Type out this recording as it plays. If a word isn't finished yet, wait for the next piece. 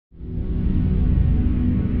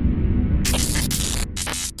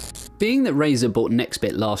Being that Razer bought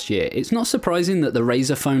Nextbit last year, it's not surprising that the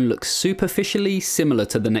Razer phone looks superficially similar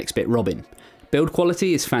to the Nextbit Robin. Build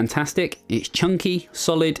quality is fantastic, it's chunky,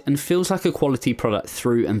 solid, and feels like a quality product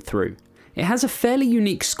through and through. It has a fairly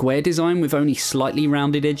unique square design with only slightly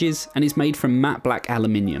rounded edges, and is made from matte black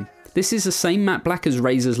aluminium. This is the same matte black as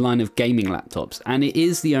Razer's line of gaming laptops, and it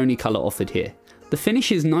is the only colour offered here. The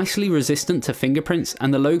finish is nicely resistant to fingerprints,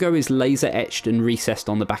 and the logo is laser etched and recessed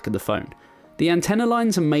on the back of the phone. The antenna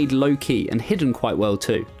lines are made low key and hidden quite well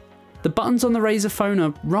too. The buttons on the Razer phone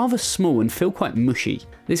are rather small and feel quite mushy.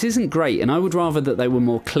 This isn't great, and I would rather that they were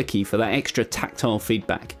more clicky for that extra tactile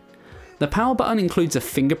feedback. The power button includes a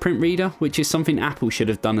fingerprint reader, which is something Apple should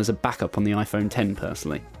have done as a backup on the iPhone X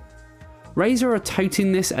personally. Razer are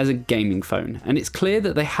touting this as a gaming phone, and it's clear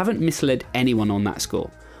that they haven't misled anyone on that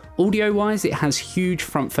score. Audio wise, it has huge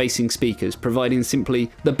front facing speakers, providing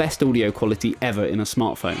simply the best audio quality ever in a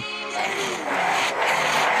smartphone.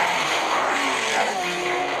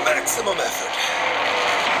 Maximum effort.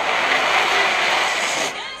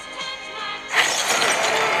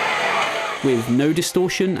 With no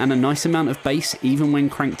distortion and a nice amount of bass even when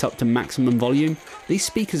cranked up to maximum volume, these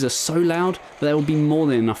speakers are so loud that they will be more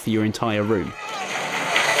than enough for your entire room.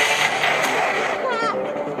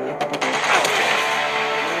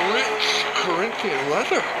 Rich Corinthian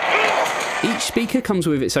leather. Each speaker comes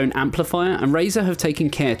with its own amplifier, and Razer have taken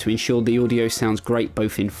care to ensure the audio sounds great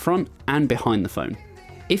both in front and behind the phone.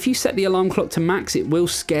 If you set the alarm clock to max, it will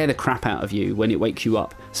scare the crap out of you when it wakes you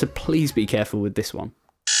up, so please be careful with this one.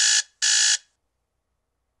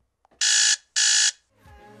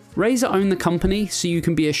 Razer own the company, so you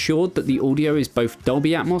can be assured that the audio is both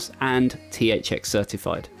Dolby Atmos and THX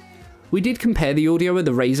certified. We did compare the audio of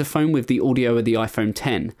the Razer phone with the audio of the iPhone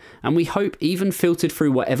X, and we hope, even filtered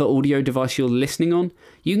through whatever audio device you're listening on,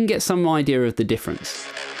 you can get some idea of the difference.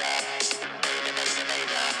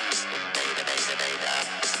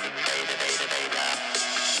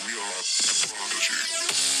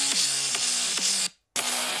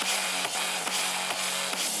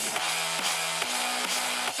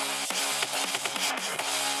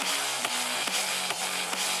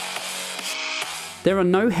 There are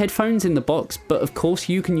no headphones in the box, but of course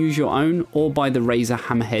you can use your own or buy the Razer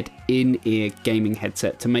Hammerhead in-ear gaming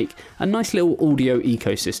headset to make a nice little audio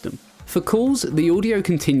ecosystem. For calls, the audio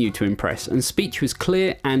continued to impress and speech was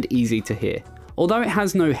clear and easy to hear. Although it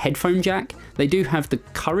has no headphone jack, they do have the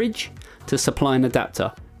courage to supply an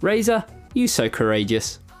adapter. Razer, you so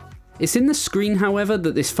courageous. It's in the screen, however,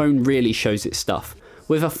 that this phone really shows its stuff.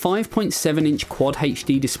 With a 5.7-inch Quad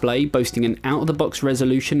HD display boasting an out-of-the-box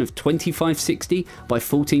resolution of 2560 by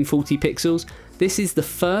 1440 pixels, this is the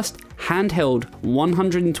first handheld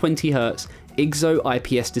 120Hz IGZO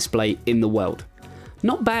IPS display in the world.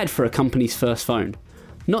 Not bad for a company's first phone.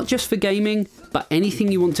 Not just for gaming, but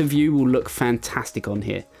anything you want to view will look fantastic on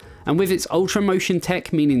here. And with its ultra motion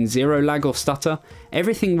tech, meaning zero lag or stutter,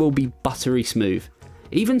 everything will be buttery smooth.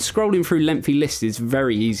 Even scrolling through lengthy lists is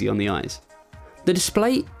very easy on the eyes. The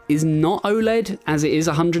display is not OLED as it is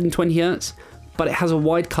 120Hz, but it has a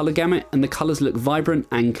wide colour gamut and the colours look vibrant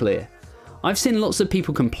and clear. I've seen lots of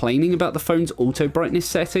people complaining about the phone's auto brightness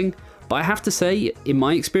setting, but I have to say, in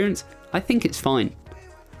my experience, I think it's fine.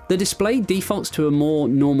 The display defaults to a more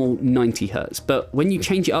normal 90Hz, but when you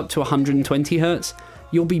change it up to 120Hz,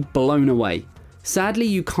 you'll be blown away. Sadly,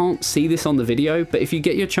 you can't see this on the video, but if you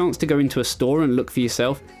get your chance to go into a store and look for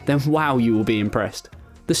yourself, then wow, you will be impressed.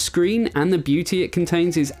 The screen and the beauty it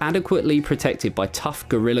contains is adequately protected by tough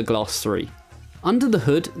Gorilla Glass 3. Under the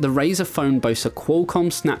hood, the Razer phone boasts a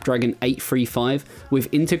Qualcomm Snapdragon 835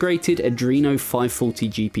 with integrated Adreno 540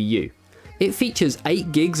 GPU. It features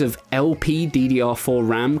 8 gigs of LPDDR4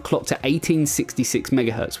 RAM clocked at 1866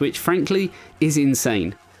 MHz, which frankly is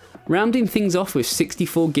insane. Rounding things off with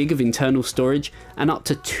 64 gig of internal storage and up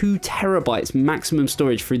to 2 TB maximum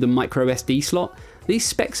storage through the microSD slot, these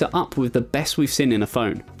specs are up with the best we've seen in a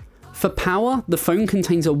phone. For power, the phone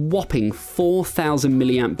contains a whopping 4000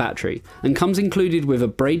 mAh battery and comes included with a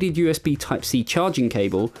braided USB Type-C charging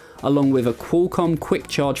cable along with a Qualcomm Quick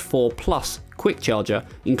Charge 4 Plus quick charger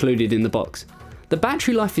included in the box. The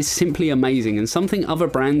battery life is simply amazing and something other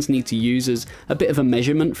brands need to use as a bit of a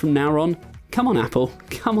measurement from now on. Come on Apple,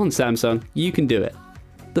 come on Samsung, you can do it.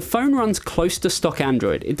 The phone runs close to stock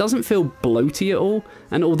Android. It doesn't feel bloaty at all,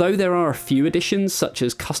 and although there are a few additions such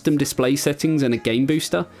as custom display settings and a game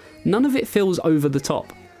booster, none of it feels over the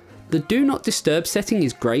top. The Do Not Disturb setting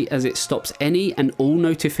is great as it stops any and all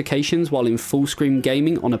notifications while in full screen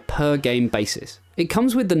gaming on a per game basis. It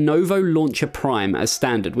comes with the Novo Launcher Prime as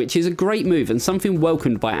standard, which is a great move and something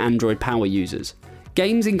welcomed by Android power users.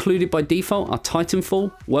 Games included by default are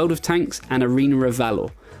Titanfall, World of Tanks and Arena of Valor,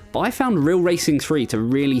 but I found Real Racing 3 to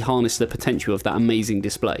really harness the potential of that amazing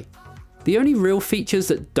display. The only real features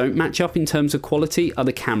that don't match up in terms of quality are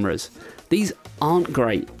the cameras. These aren't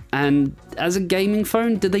great, and as a gaming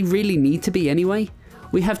phone, do they really need to be anyway?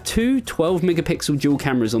 We have two 12 megapixel dual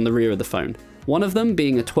cameras on the rear of the phone, one of them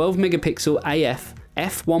being a 12 megapixel AF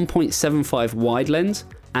f1.75 wide lens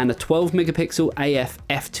and a 12 megapixel AF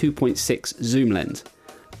f2.6 zoom lens.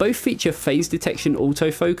 Both feature phase detection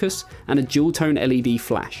autofocus and a dual tone LED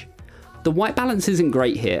flash. The white balance isn't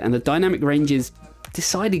great here and the dynamic range is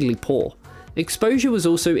decidedly poor. Exposure was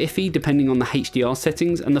also iffy depending on the HDR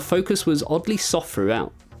settings and the focus was oddly soft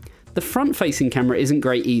throughout. The front facing camera isn't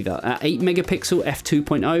great either at 8 megapixel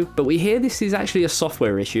f2.0, but we hear this is actually a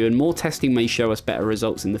software issue and more testing may show us better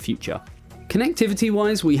results in the future. Connectivity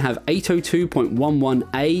wise, we have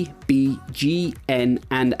 802.11a, B, G, N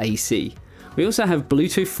and AC. We also have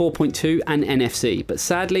Bluetooth 4.2 and NFC, but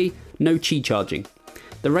sadly, no Qi charging.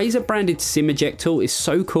 The Razer branded SIM eject tool is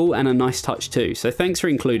so cool and a nice touch too, so thanks for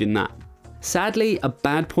including that. Sadly, a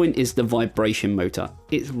bad point is the vibration motor.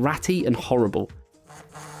 It's ratty and horrible.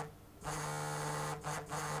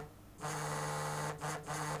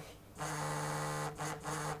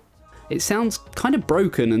 It sounds kind of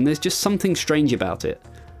broken and there's just something strange about it.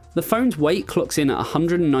 The phone's weight clocks in at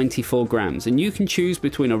 194 grams and you can choose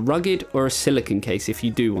between a rugged or a silicone case if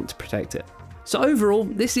you do want to protect it. So overall,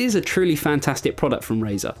 this is a truly fantastic product from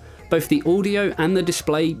Razer. Both the audio and the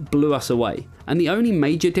display blew us away, and the only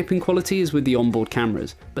major dip in quality is with the onboard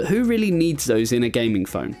cameras, but who really needs those in a gaming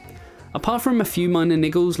phone? Apart from a few minor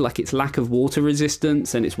niggles like its lack of water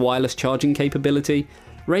resistance and its wireless charging capability,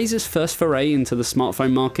 Razer's first foray into the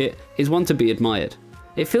smartphone market is one to be admired.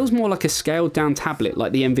 It feels more like a scaled down tablet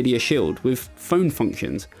like the Nvidia Shield with phone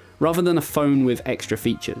functions, rather than a phone with extra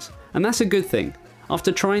features. And that's a good thing.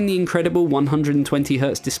 After trying the incredible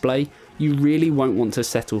 120Hz display, you really won't want to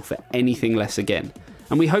settle for anything less again.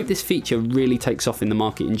 And we hope this feature really takes off in the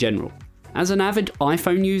market in general. As an avid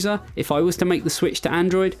iPhone user, if I was to make the switch to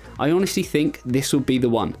Android, I honestly think this would be the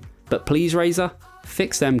one. But please Razer,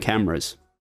 fix them cameras.